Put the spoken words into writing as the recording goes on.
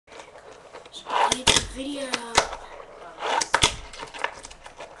video. Okay,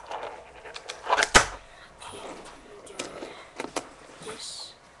 I'm doing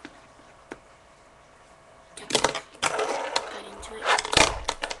this. Got into it.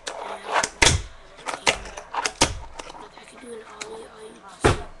 And look, I can do an ollie.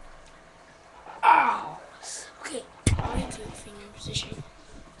 Ow! Okay, ollie to finger position.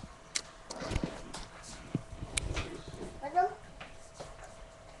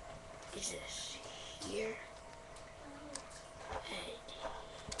 Is this here and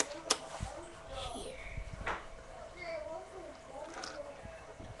here.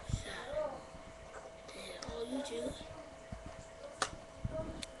 So then all you do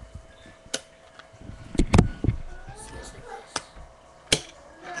is just like this.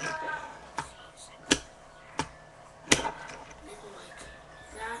 And like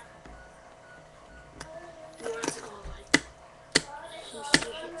that. You want it to go like he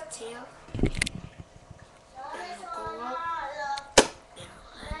hit the tail. And it'll go up.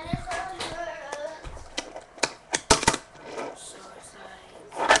 So it's like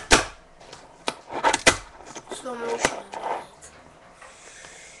slow motion.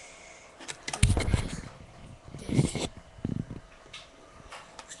 This.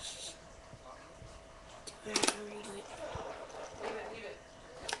 Redo it.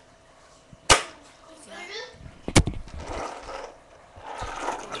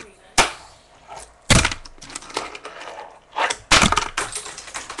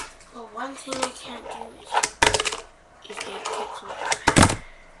 But one thing I can't do is a kickflip.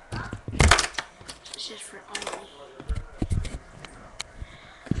 It's just for only.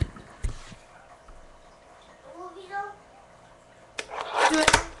 Do it.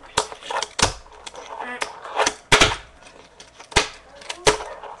 Alright.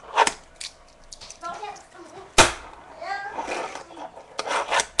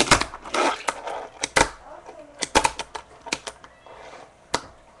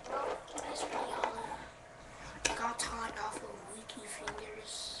 That's pretty all. I got taught off of weaky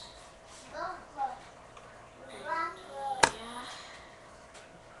fingers. And yeah.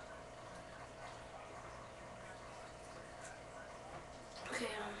 Okay,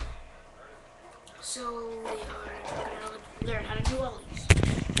 so we are gonna learn how to do ollies.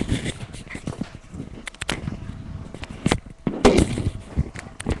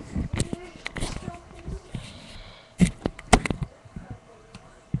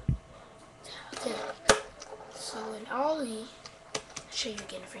 Okay, so an ollie, I'll show you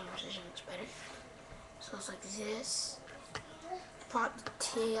again finger position, it's better. So it's like this. Pop the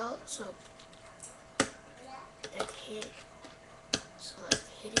tail, so like hit. So like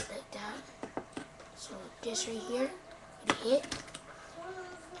hit it like that. So this right here, you hit, and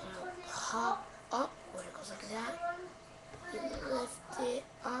it'll pop up when it goes like that. You lift it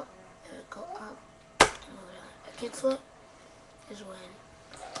up, and it'll go up and go down. A kickflip is when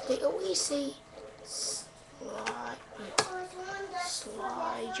they always say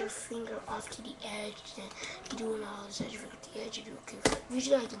slide your finger off to the edge, then you do an ollie, slide your finger to the edge, you do a kickflip.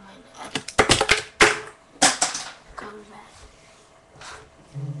 Usually I do mine like that. Comes back.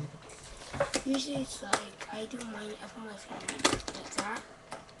 Usually it's like, I do mine, I put my finger like that.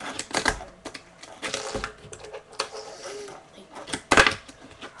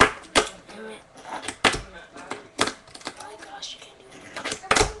 Oh my gosh, you can't do it.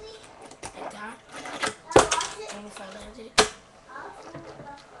 Like that. And if I landed it.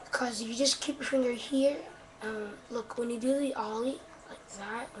 Because if you just keep your finger here, look, when you do the ollie like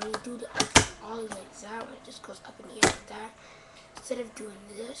that, when you do the ollie like that, when it just goes up in the air like that, instead of doing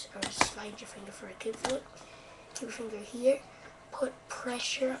this, or slide your finger for a kickflip, keep your finger here, put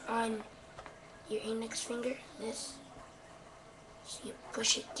pressure on your index finger, this, so you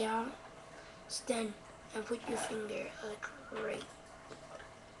push it down, so then, and put your finger like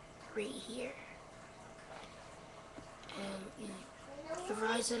right here, and you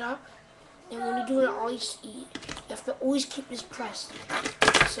rise it up, and when you do it ollie, you have to always keep this pressed,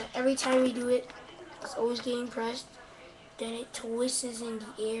 so every time you do it, it's always getting pressed. Then it twists in the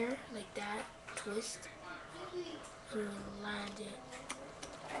air like that, twist, and then land it.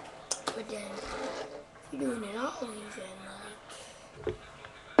 But then if you're doing it ollies, and like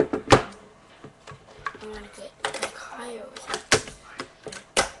you want to get like higher with it.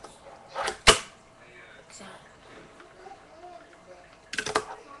 Like that.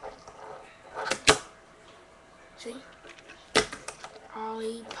 See?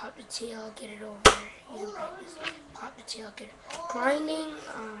 Ollie, pop the tail, get it over. You can practice. Pop the tail, get it. Grinding,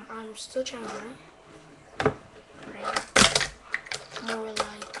 I'm still trying to learn. Right. More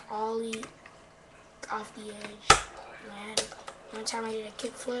like ollie off the edge, land. One time I did a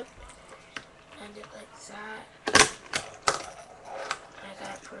kickflip, land it like that. I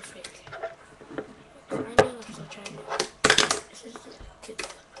got it perfect. I'm still trying to. This is the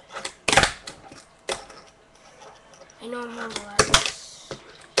kickflip. I know I'm horrible at this.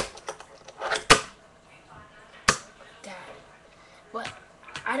 That. But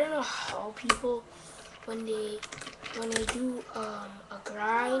I don't know how people when they do a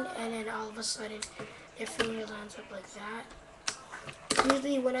grind and then all of a sudden their finger lines up like that.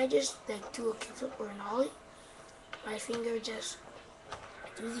 Usually when I just like do a kickflip or an ollie, my finger just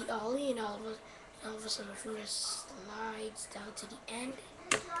do the ollie and all of a sudden my finger slides down to the end.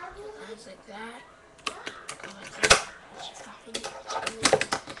 It lands like that. Go like that. Just like this.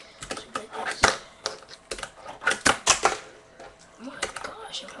 Oh my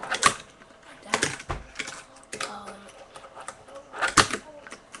gosh, I'm like that.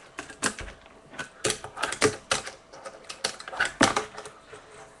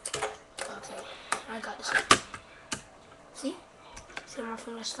 Okay, I got this one. See? See my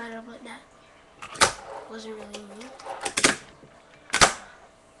finger slide up like that? Wasn't really me.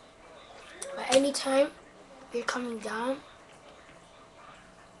 But anytime you're coming down,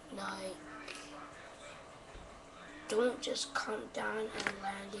 like, don't just come down and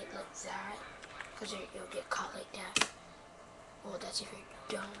land it like that, because you'll get caught like that. Well, that's if you're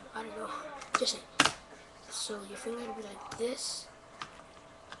dumb. I don't know. Just so your finger will be like this,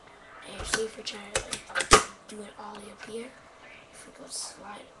 and say if you're trying to like do an ollie up here, if you go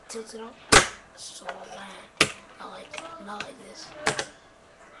slide, tilt it up, so it'll land. Not like this.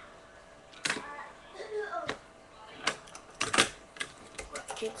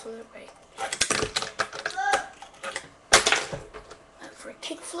 Kickflip, right? For a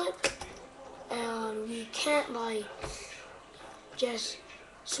kickflip, you can't like just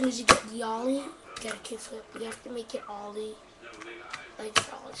as soon as you get the ollie, get a kickflip. You have to make it ollie, like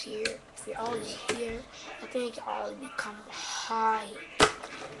your ollie's here. If your ollie's here, you have to make your ollie become high,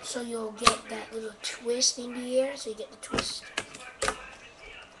 so you'll get that little twist in the air. So you get the twist.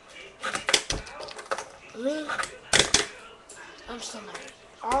 Me, I'm still learning.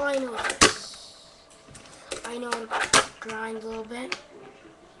 All I know is this. I know how to grind a little bit.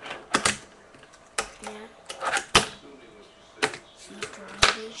 Yeah. See,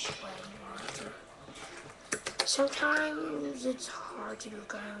 grindage when you want to. Sometimes it's hard to do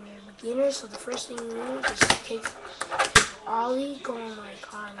grind when you're a beginner, so the first thing you do is just take ollie, going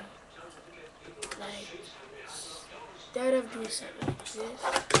like on, like, instead of doing something like this.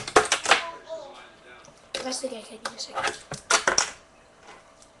 Let's think I can do a second.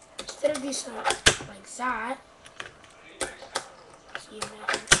 Instead of doing something like that, see now,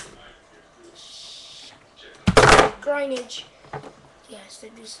 grindage. Yeah, instead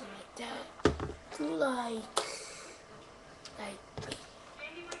of doing something like that, do like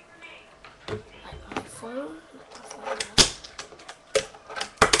my phone.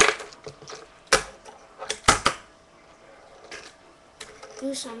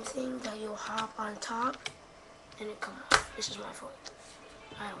 Do something that you'll hop on top and it come off. This is my phone.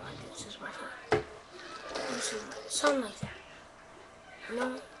 I don't want to do this. This is my phone. Do something like that. You know?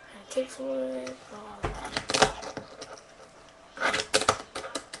 And kickflip.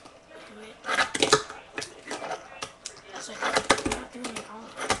 That's like I'm not doing it all.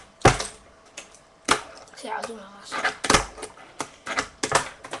 Okay, I'll do my last one.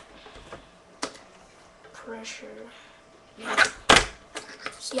 Pressure. Yeah.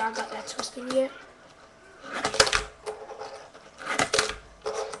 See, I got that twist in here.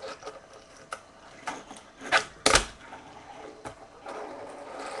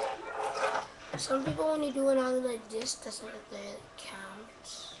 Some people only do an ollie like this, doesn't really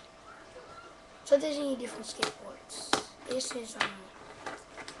count. So there's any different skateboards. This is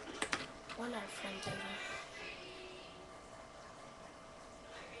one our friend gave me.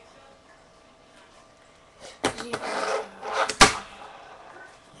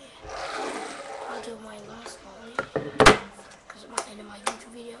 I'll do my last ollie because it might end of my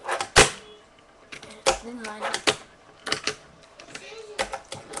YouTube video. And then line up.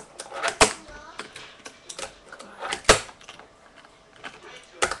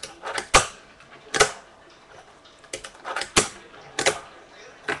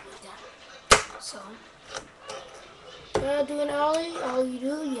 So, when I do an ollie, all you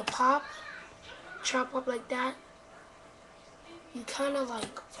do, you pop, chop up like that. You kind of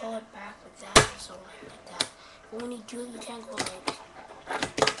like pull it back like that, so like that. But when you do it, you can't go like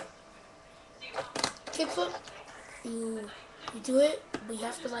kickflip. You do it, but you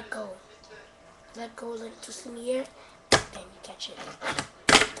have to let go. Let go, let it twist in the air, then you catch it. Like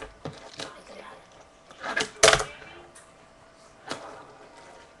that.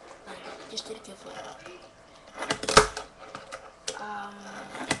 just did a kickflip.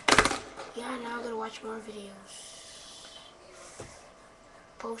 Yeah, now I'm gonna watch more videos.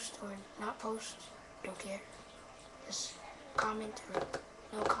 Post or not post, don't care. Just comment or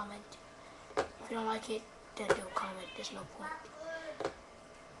no comment. If you don't like it, then don't comment. There's no point.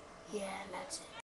 Yeah, and that's it.